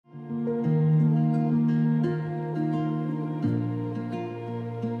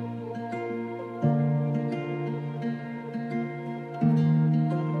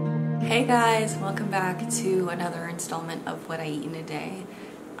Hey guys, welcome back to another installment of What I Eat in a Day.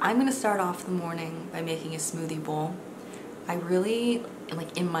 I'm gonna start off the morning by making a smoothie bowl. I really,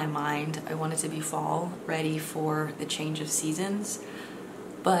 in my mind, I want it to be fall, ready for the change of seasons.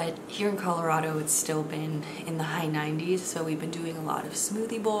 But here in Colorado, it's still been in the high 90s, so we've been doing a lot of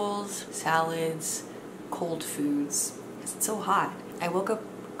smoothie bowls, salads, cold foods, because it's so hot. I woke up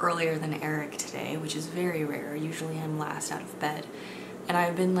earlier than Eric today, which is very rare. Usually I'm last out of bed. And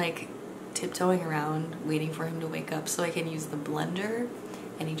I've been tiptoeing around waiting for him to wake up so I can use the blender,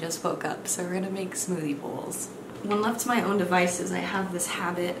 and he just woke up, so we're gonna make smoothie bowls. When left to my own devices, I have this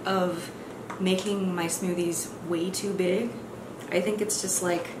habit of making my smoothies way too big. I think it's just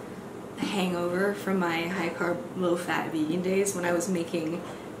like a hangover from my high carb, low fat vegan days when I was making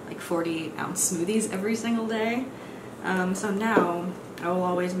 40-ounce smoothies every single day. So now I will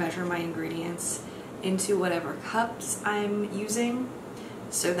always measure my ingredients into whatever cups I'm using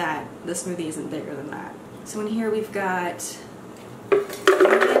so that the smoothie isn't bigger than that. So in here we've got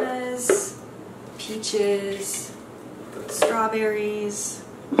bananas, peaches, strawberries,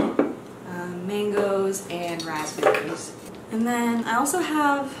 mangoes, and raspberries. And then I also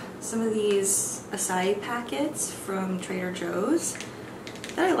have some of these acai packets from Trader Joe's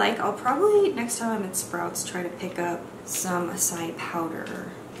that I like. I'll probably, next time I'm at Sprouts, try to pick up some acai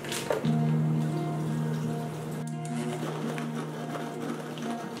powder.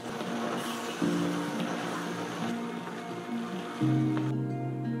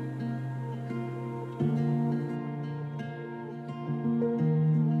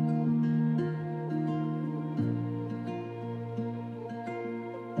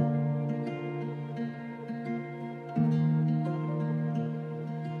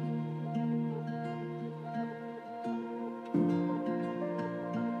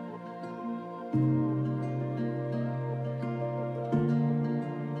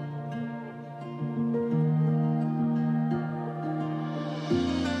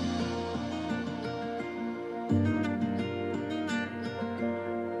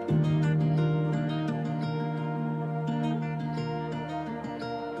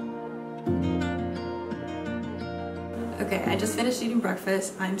 Okay, I just finished eating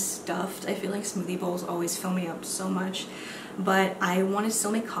breakfast. I'm stuffed. I feel like smoothie bowls always fill me up so much, but I wanted to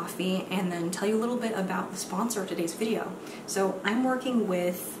still make coffee and then tell you a little bit about the sponsor of today's video. So I'm working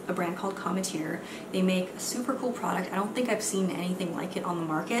with a brand called Cometeer. They make a super cool product. I don't think I've seen anything like it on the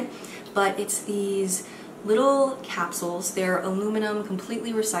market, but it's these little capsules. They're aluminum,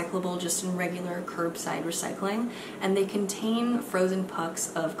 completely recyclable, just in regular curbside recycling, and they contain frozen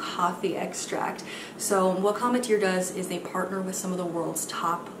pucks of coffee extract. So what Cometeer does is they partner with some of the world's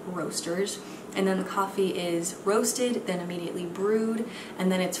top roasters, and then the coffee is roasted, then immediately brewed,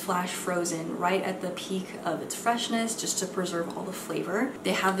 and then it's flash frozen right at the peak of its freshness just to preserve all the flavor.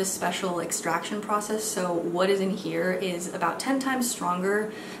 They have this special extraction process, so what is in here is about 10 times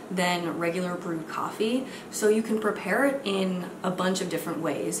stronger than regular brewed coffee. So you can prepare it in a bunch of different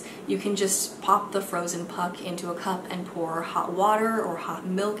ways. You can just pop the frozen puck into a cup and pour hot water or hot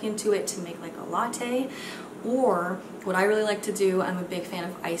milk into it to make like a latte. Or what I really like to do, I'm a big fan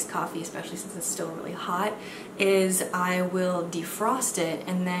of iced coffee, especially since it's still really hot, is I will defrost it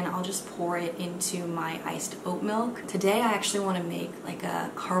and then I'll just pour it into my iced oat milk. Today I actually want to make like a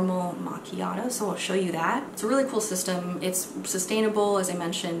caramel macchiato, so I'll show you that. It's a really cool system. It's sustainable, as I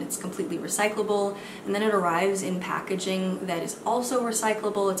mentioned, it's completely recyclable, and then it arrives in packaging that is also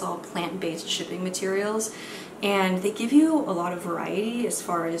recyclable. It's all plant-based shipping materials. And they give you a lot of variety as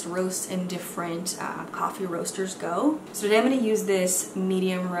far as roasts and different coffee roasters go. So today I'm going to use this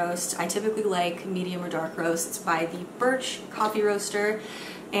medium roast. I typically like medium or dark roast. It's by the Birch coffee roaster.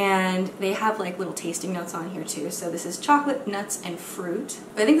 And they have little tasting notes on here too. So this is chocolate, nuts, and fruit.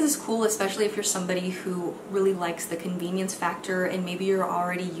 But I think this is cool, especially if you're somebody who really likes the convenience factor and maybe you're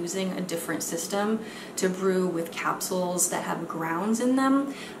already using a different system to brew with capsules that have grounds in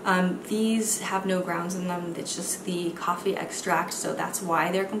them. These have no grounds in them. It's just the coffee extract, so that's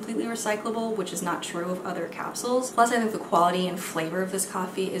why they're completely recyclable, which is not true of other capsules. Plus, I think the quality and flavor of this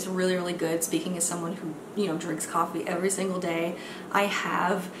coffee is really, really good. Speaking as someone who, drinks coffee every single day, I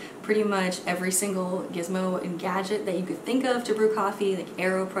have pretty much every single gizmo and gadget that you could think of to brew coffee, like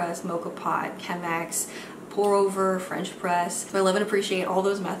AeroPress, Mocha Pot, Chemex, pour over, French press. So I love and appreciate all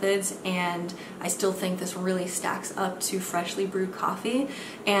those methods, and I still think this really stacks up to freshly brewed coffee.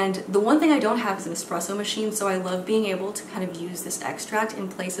 And the one thing I don't have is an espresso machine, so I love being able to kind of use this extract in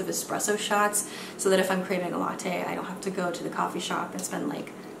place of espresso shots so that if I'm craving a latte, I don't have to go to the coffee shop and spend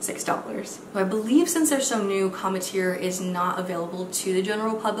like $6. So I believe since they're so new, Cometeer is not available to the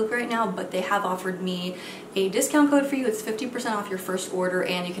general public right now, but they have offered me a discount code for you. It's 50% off your first order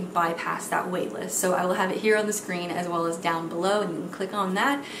and you can bypass that wait list. So I will have it here on the screen as well as down below, and you can click on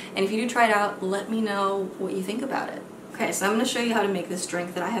that. And if you do try it out, let me know what you think about it. Okay, so I'm going to show you how to make this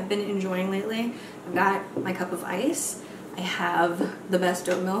drink that I have been enjoying lately. I've got my cup of ice, I have the best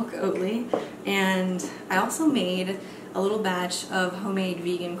oat milk, Oatly, and I also made a little batch of homemade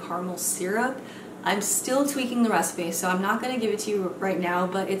vegan caramel syrup. I'm still tweaking the recipe, so I'm not going to give it to you right now,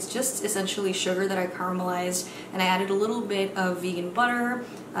 but it's just essentially sugar that I caramelized, and I added a little bit of vegan butter,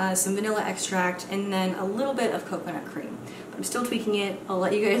 some vanilla extract, and then a little bit of coconut cream. But I'm still tweaking it. I'll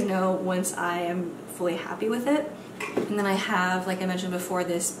let you guys know once I am fully happy with it. And then I have, like I mentioned before,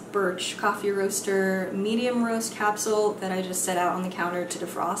 this Birch coffee roaster medium roast capsule that I just set out on the counter to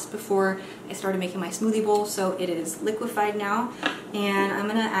defrost before I started making my smoothie bowl, so it is liquefied now. And I'm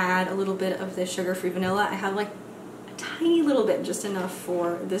gonna add a little bit of this sugar-free vanilla. I have like a tiny little bit, just enough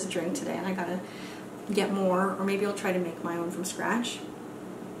for this drink today, and I gotta get more, or maybe I'll try to make my own from scratch.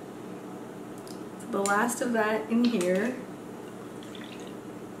 So the last of that in here.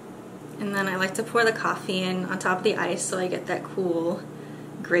 And then I like to pour the coffee in on top of the ice so I get that cool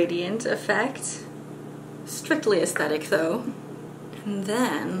gradient effect. Strictly aesthetic though. And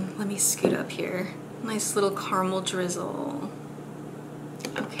then, let me scoot up here. Nice little caramel drizzle.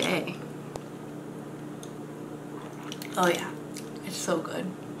 Okay. Oh yeah, it's so good.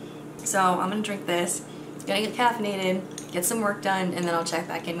 So I'm gonna drink this, gonna get caffeinated, get some work done, and then I'll check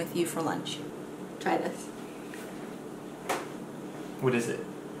back in with you for lunch. Try this. What is it?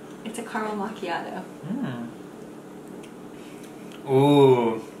 It's a caramel macchiato.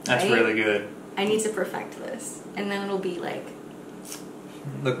 Ooh, that's right? really good. I need to perfect this, and then it'll be like...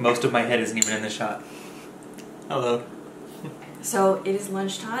 Look, most of my head isn't even in the shot. Hello. So it is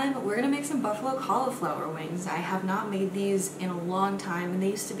lunchtime. We're gonna make some buffalo cauliflower wings. I have not made these in a long time, and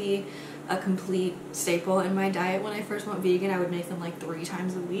they used to be a complete staple in my diet when I first went vegan. I would make them like 3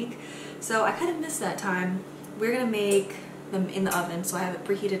 times a week. So I kind of missed that time. We're gonna make them in the oven, so I have it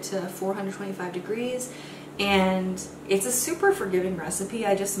preheated to 425 degrees, and it's a super forgiving recipe.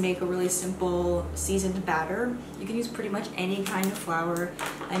 I just make a really simple seasoned batter. You can use pretty much any kind of flour.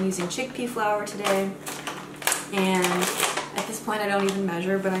 I'm using chickpea flour today, and at this point I don't even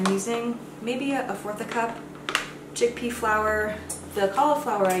measure, but I'm using maybe a 1/4 cup chickpea flour. The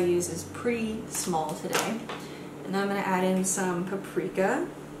cauliflower I use is pretty small today. And then I'm going to add in some paprika,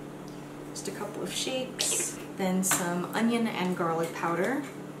 just a couple of shakes, then some onion and garlic powder,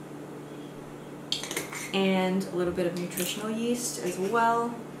 and a little bit of nutritional yeast as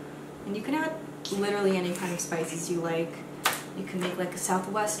well. And you can add literally any kind of spices you like. You can make like a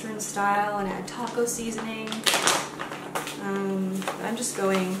southwestern style and add taco seasoning. But I'm just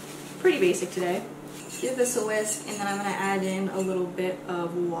going pretty basic today. Give this a whisk, and then I'm going to add in a little bit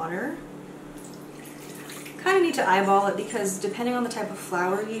of water. Kind of need to eyeball it because depending on the type of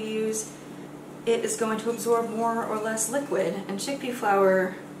flour you use, it is going to absorb more or less liquid, and chickpea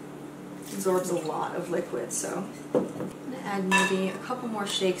flour absorbs a lot of liquid, so I'm going to add maybe a couple more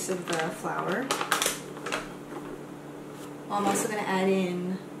shakes of the flour. I'm also going to add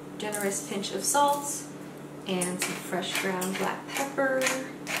in a generous pinch of salt and some fresh ground black pepper,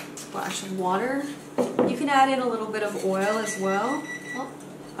 splash of water. You can add in a little bit of oil as well. Oh,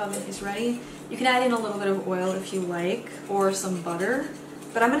 oven is ready. You can add in a little bit of oil if you like, or some butter.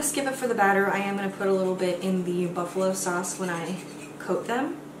 But I'm going to skip it for the batter. I am going to put a little bit in the buffalo sauce when I coat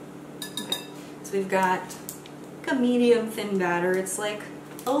them. Okay. So we've got like a medium thin batter. It's like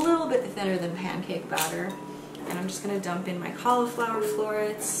a little bit thinner than pancake batter. And I'm just going to dump in my cauliflower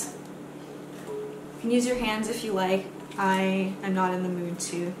florets. You can use your hands if you like. I am not in the mood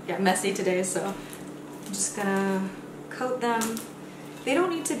to get messy today, so I'm just going to coat them. They don't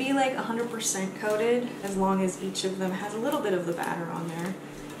need to be like 100% coated, as long as each of them has a little bit of the batter on there.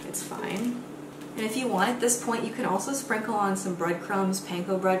 It's fine. And if you want at this point, you can also sprinkle on some breadcrumbs.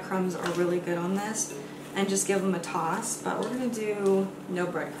 Panko breadcrumbs are really good on this, and just give them a toss. But we're going to do no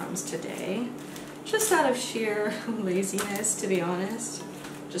breadcrumbs today, just out of sheer laziness, to be honest.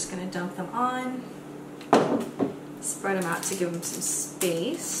 Just going to dump them on, spread them out to give them some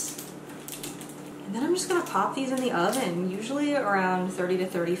space. And then I'm just going to pop these in the oven, usually around 30 to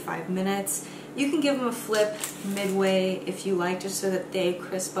 35 minutes. You can give them a flip midway if you like, just so that they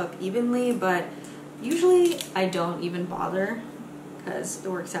crisp up evenly, but usually I don't even bother because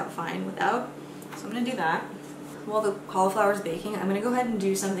it works out fine without. So I'm going to do that. While the cauliflower is baking, I'm going to go ahead and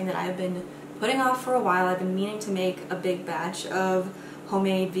do something that I've been putting off for a while. I've been meaning to make a big batch of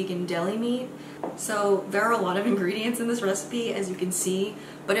homemade vegan deli meat. So there are a lot of ingredients in this recipe, as you can see,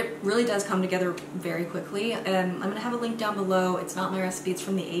 but it really does come together very quickly. I'm going to have a link down below. It's not my recipe, it's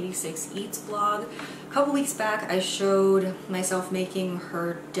from the 86 Eats blog. A couple weeks back I showed myself making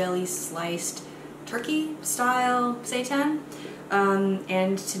her deli sliced turkey style seitan.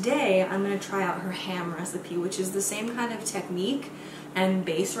 And today I'm going to try out her ham recipe, which is the same kind of technique and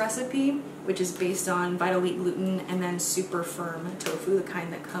base recipe, which is based on vital wheat gluten and then super firm tofu, the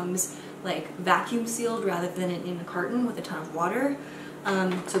kind that comes like vacuum sealed rather than in a carton with a ton of water.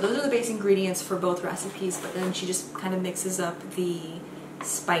 So those are the base ingredients for both recipes, but then she just kind of mixes up the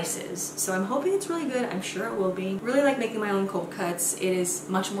spices. So I'm hoping it's really good. I'm sure it will be. Really like making my own cold cuts. It is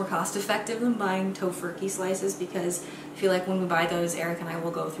much more cost effective than buying tofurkey slices because I feel like when we buy those, Eric and I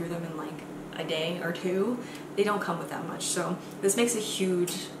will go through them in like a day or two. They don't come with that much, so this makes a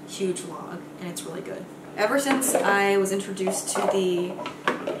huge, huge log, and it's really good. Ever since I was introduced to the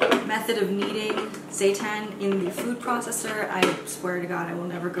method of kneading seitan in the food processor, I swear to God I will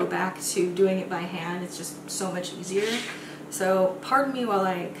never go back to doing it by hand. It's just so much easier. So pardon me while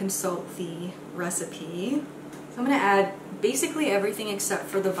I consult the recipe. So I'm going to add basically everything except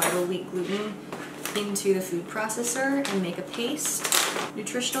for the vital wheat gluten into the food processor and make a paste.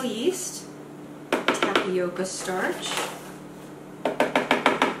 Nutritional yeast, tapioca starch,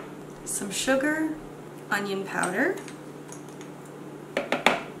 some sugar, onion powder,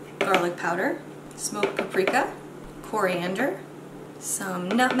 garlic powder, smoked paprika, coriander, some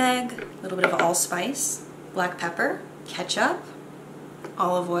nutmeg, a little bit of allspice, black pepper, ketchup,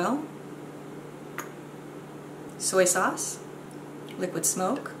 olive oil, soy sauce, liquid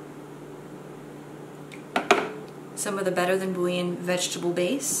smoke, some of the Better Than Bouillon vegetable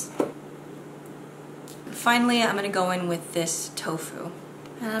base. Finally, I'm going to go in with this tofu,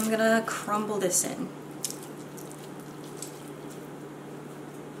 and I'm going to crumble this in.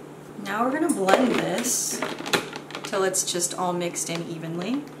 Now we're going to blend this till it's just all mixed in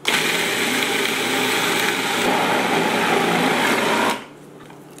evenly.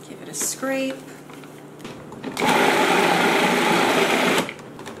 Give it a scrape.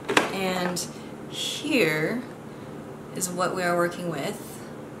 And here is what we are working with.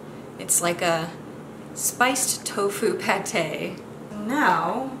 It's like a spiced tofu pate.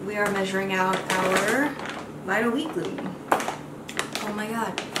 Now we are measuring out our vital wheat gluten. Oh my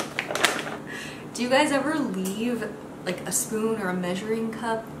god. Do you guys ever leave like a spoon or a measuring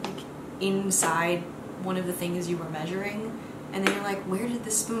cup like, inside one of the things you were measuring? And then you're like, where did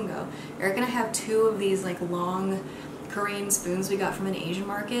this spoon go? Eric and I have two of these like long Korean spoons we got from an Asian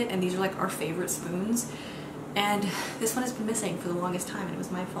market, and these are like our favorite spoons. And this one has been missing for the longest time, and it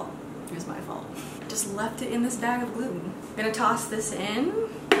was my fault. It was my fault. Just left it in this bag of gluten. I'm gonna toss this in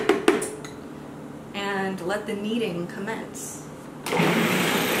and let the kneading commence.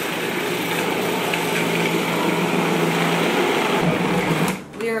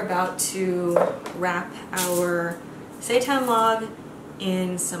 We are about to wrap our seitan log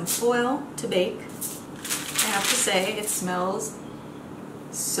in some foil to bake. I have to say, it smells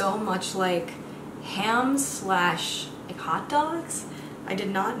so much like ham slash like hot dogs. I did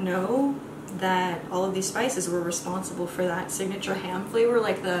not know that all of these spices were responsible for that signature ham flavor,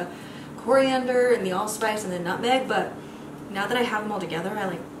 like the coriander and the allspice and the nutmeg, but now that I have them all together, I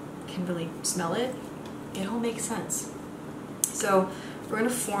like can really smell it. It all makes sense. So we're gonna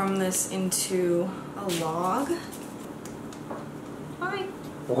form this into a log. Hi.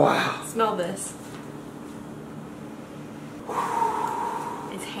 Wow. Smell this.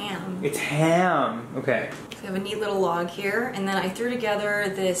 It's ham. It's ham. Okay. So we have a neat little log here, and then I threw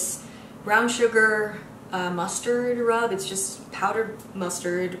together this brown sugar mustard rub. It's just powdered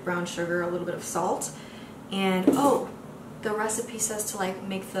mustard, brown sugar, a little bit of salt, and oh, the recipe says to like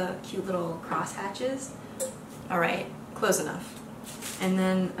make the cute little cross hatches. All right, close enough. And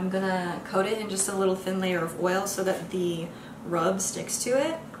then I'm gonna coat it in just a little thin layer of oil so that the rub sticks to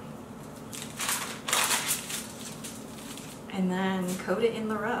it. And then coat it in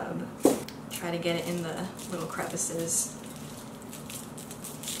the rub. Try to get it in the little crevices.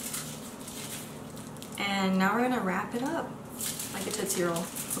 And now we're gonna wrap it up like a Tootsie Roll.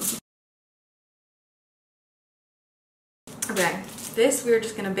 Okay, this we're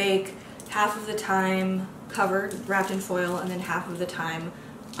just gonna bake half of the time covered, wrapped in foil, and then half of the time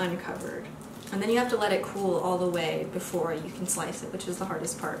uncovered. And then you have to let it cool all the way before you can slice it, which is the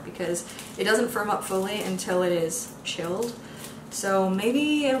hardest part because it doesn't firm up fully until it is chilled. So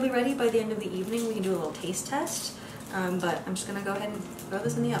maybe it'll be ready by the end of the evening. We can do a little taste test, but I'm just gonna go ahead and throw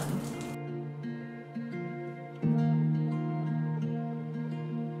this in the oven.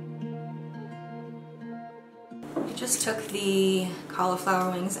 I just took the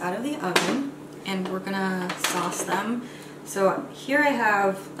cauliflower wings out of the oven. and we're gonna sauce them. So here I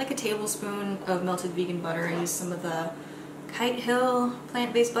have like a tablespoon of melted vegan butter. I used some of the Kite Hill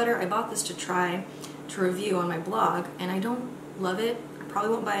plant-based butter. I bought this to try to review on my blog, and I don't love it. I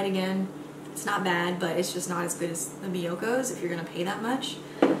probably won't buy it again. It's not bad, but it's just not as good as the Miyoko's if you're gonna pay that much.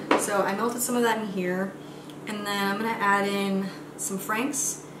 So I melted some of that in here, and then I'm gonna add in some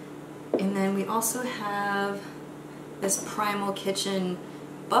Frank's, and then we also have this Primal Kitchen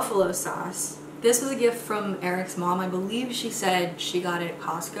buffalo sauce. This was a gift from Eric's mom. I believe she said she got it at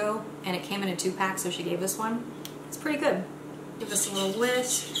Costco, and it came in a 2-pack, so she gave us one. It's pretty good. Give this a little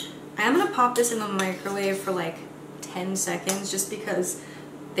whisk. I am gonna pop this in the microwave for like 10 seconds just because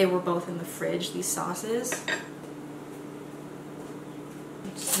they were both in the fridge, these sauces.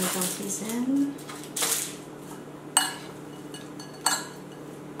 I'm just gonna dump these in.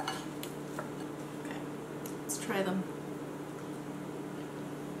 Okay, let's try them.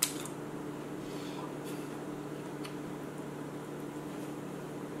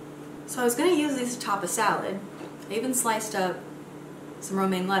 So I was gonna use these to top a salad. I even sliced up some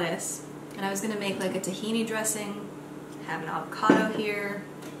romaine lettuce, and I was gonna make like a tahini dressing, have an avocado here,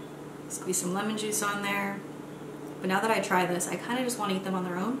 squeeze some lemon juice on there. But now that I try this, I kind of just want to eat them on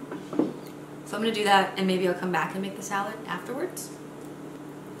their own. So I'm gonna do that, and maybe I'll come back and make the salad afterwards.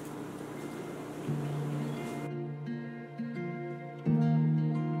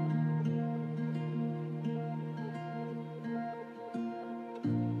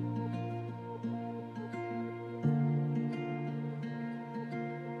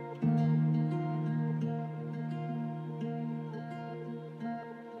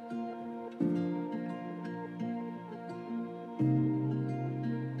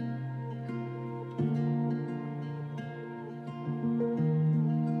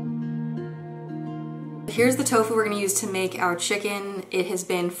 Here's the tofu we're going to use to make our chicken. It has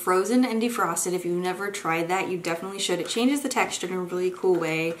been frozen and defrosted. If you've never tried that, you definitely should. It changes the texture in a really cool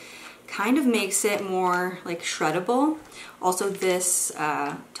way. Kind of makes it more like shreddable. Also, this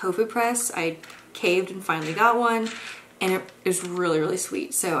tofu press, I caved and finally got one, and it is really, really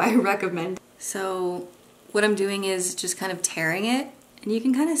sweet, so I recommend it. So what I'm doing is just kind of tearing it, and you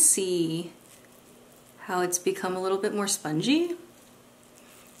can kind of see how it's become a little bit more spongy.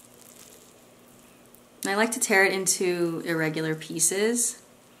 And I like to tear it into irregular pieces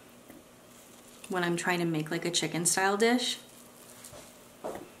when I'm trying to make like a chicken style dish.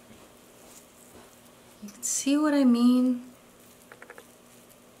 You can see what I mean?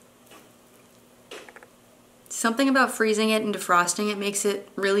 Something about freezing it and defrosting it makes it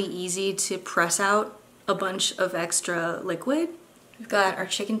really easy to press out a bunch of extra liquid. We've got our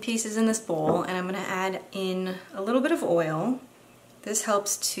chicken pieces in this bowl, and I'm gonna add in a little bit of oil. This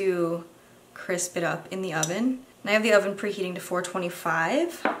helps to crisp it up in the oven. And I have the oven preheating to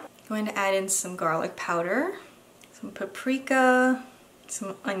 425. I'm going to add in some garlic powder, some paprika,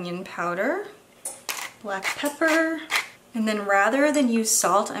 some onion powder, black pepper, and then rather than use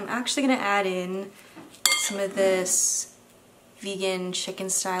salt, I'm actually going to add in some of this vegan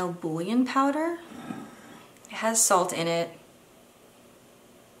chicken style bouillon powder. It has salt in it.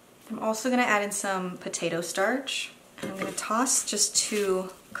 I'm also going to add in some potato starch. And I'm going to toss just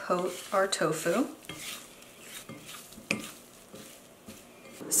to coat our tofu.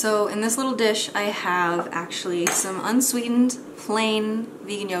 So in this little dish I have actually some unsweetened plain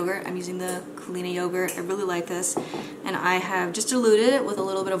vegan yogurt. I'm using the Kalina yogurt. I really like this. And I have just diluted it with a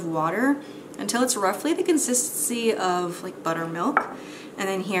little bit of water until it's roughly the consistency of like buttermilk. And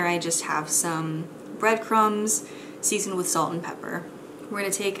then here I just have some breadcrumbs seasoned with salt and pepper. We're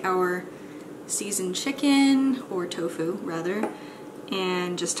going to take our seasoned chicken, or tofu rather,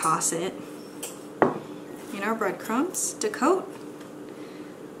 and just toss it in our breadcrumbs to coat.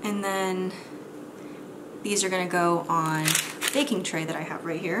 And then these are going to go on a baking tray that I have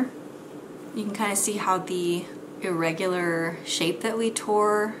right here. You can kind of see how the irregular shape that we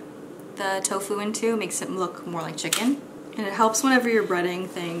tore the tofu into makes it look more like chicken. And it helps whenever you're breading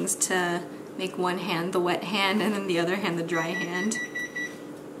things to make one hand the wet hand and then the other hand the dry hand,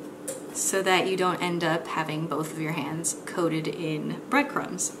 so that you don't end up having both of your hands coated in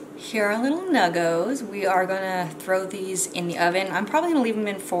breadcrumbs. Here are little nuggos. We are gonna throw these in the oven. I'm probably gonna leave them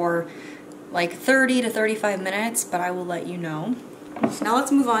in for like 30 to 35 minutes, but I will let you know. So now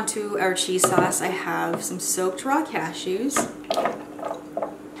let's move on to our cheese sauce. I have some soaked raw cashews.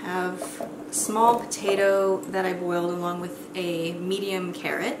 Have a small potato that I boiled along with a medium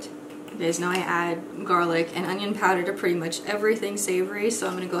carrot. You guys know I add garlic and onion powder to pretty much everything savory, so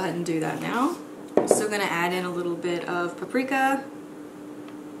I'm going to go ahead and do that now. I'm still going to add in a little bit of paprika,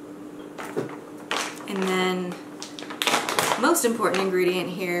 and then most important ingredient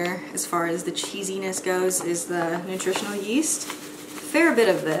here, as far as the cheesiness goes, is the nutritional yeast. A fair bit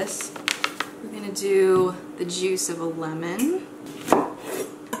of this. We're gonna do the juice of a lemon.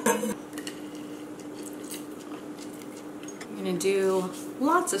 I'm gonna do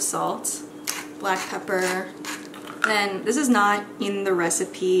lots of salt, black pepper. Then this is not in the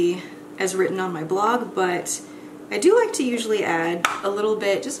recipe as written on my blog, but I do like to usually add a little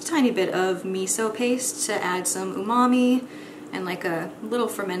bit, just a tiny bit of miso paste to add some umami and like a little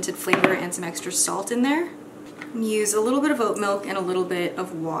fermented flavor and some extra salt in there. Use a little bit of oat milk and a little bit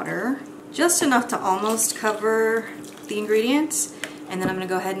of water, just enough to almost cover the ingredients, and then I'm gonna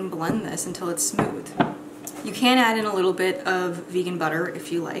go ahead and blend this until it's smooth. You can add in a little bit of vegan butter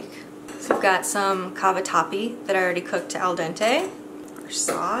if you like. So I've got some cavatappi that I already cooked to al dente, our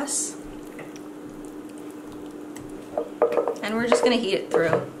sauce, and we're just gonna heat it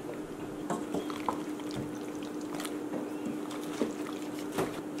through.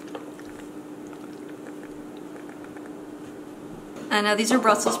 And now these are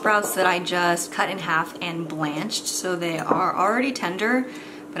Brussels sprouts that I just cut in half and blanched, so they are already tender,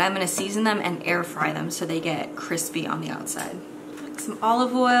 but I'm gonna season them and air fry them so they get crispy on the outside. Some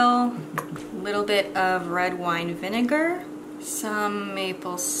olive oil, a little bit of red wine vinegar, some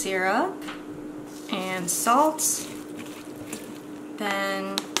maple syrup, and salt.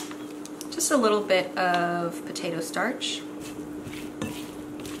 Then just a little bit of potato starch,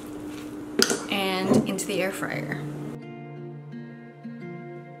 and into the air fryer.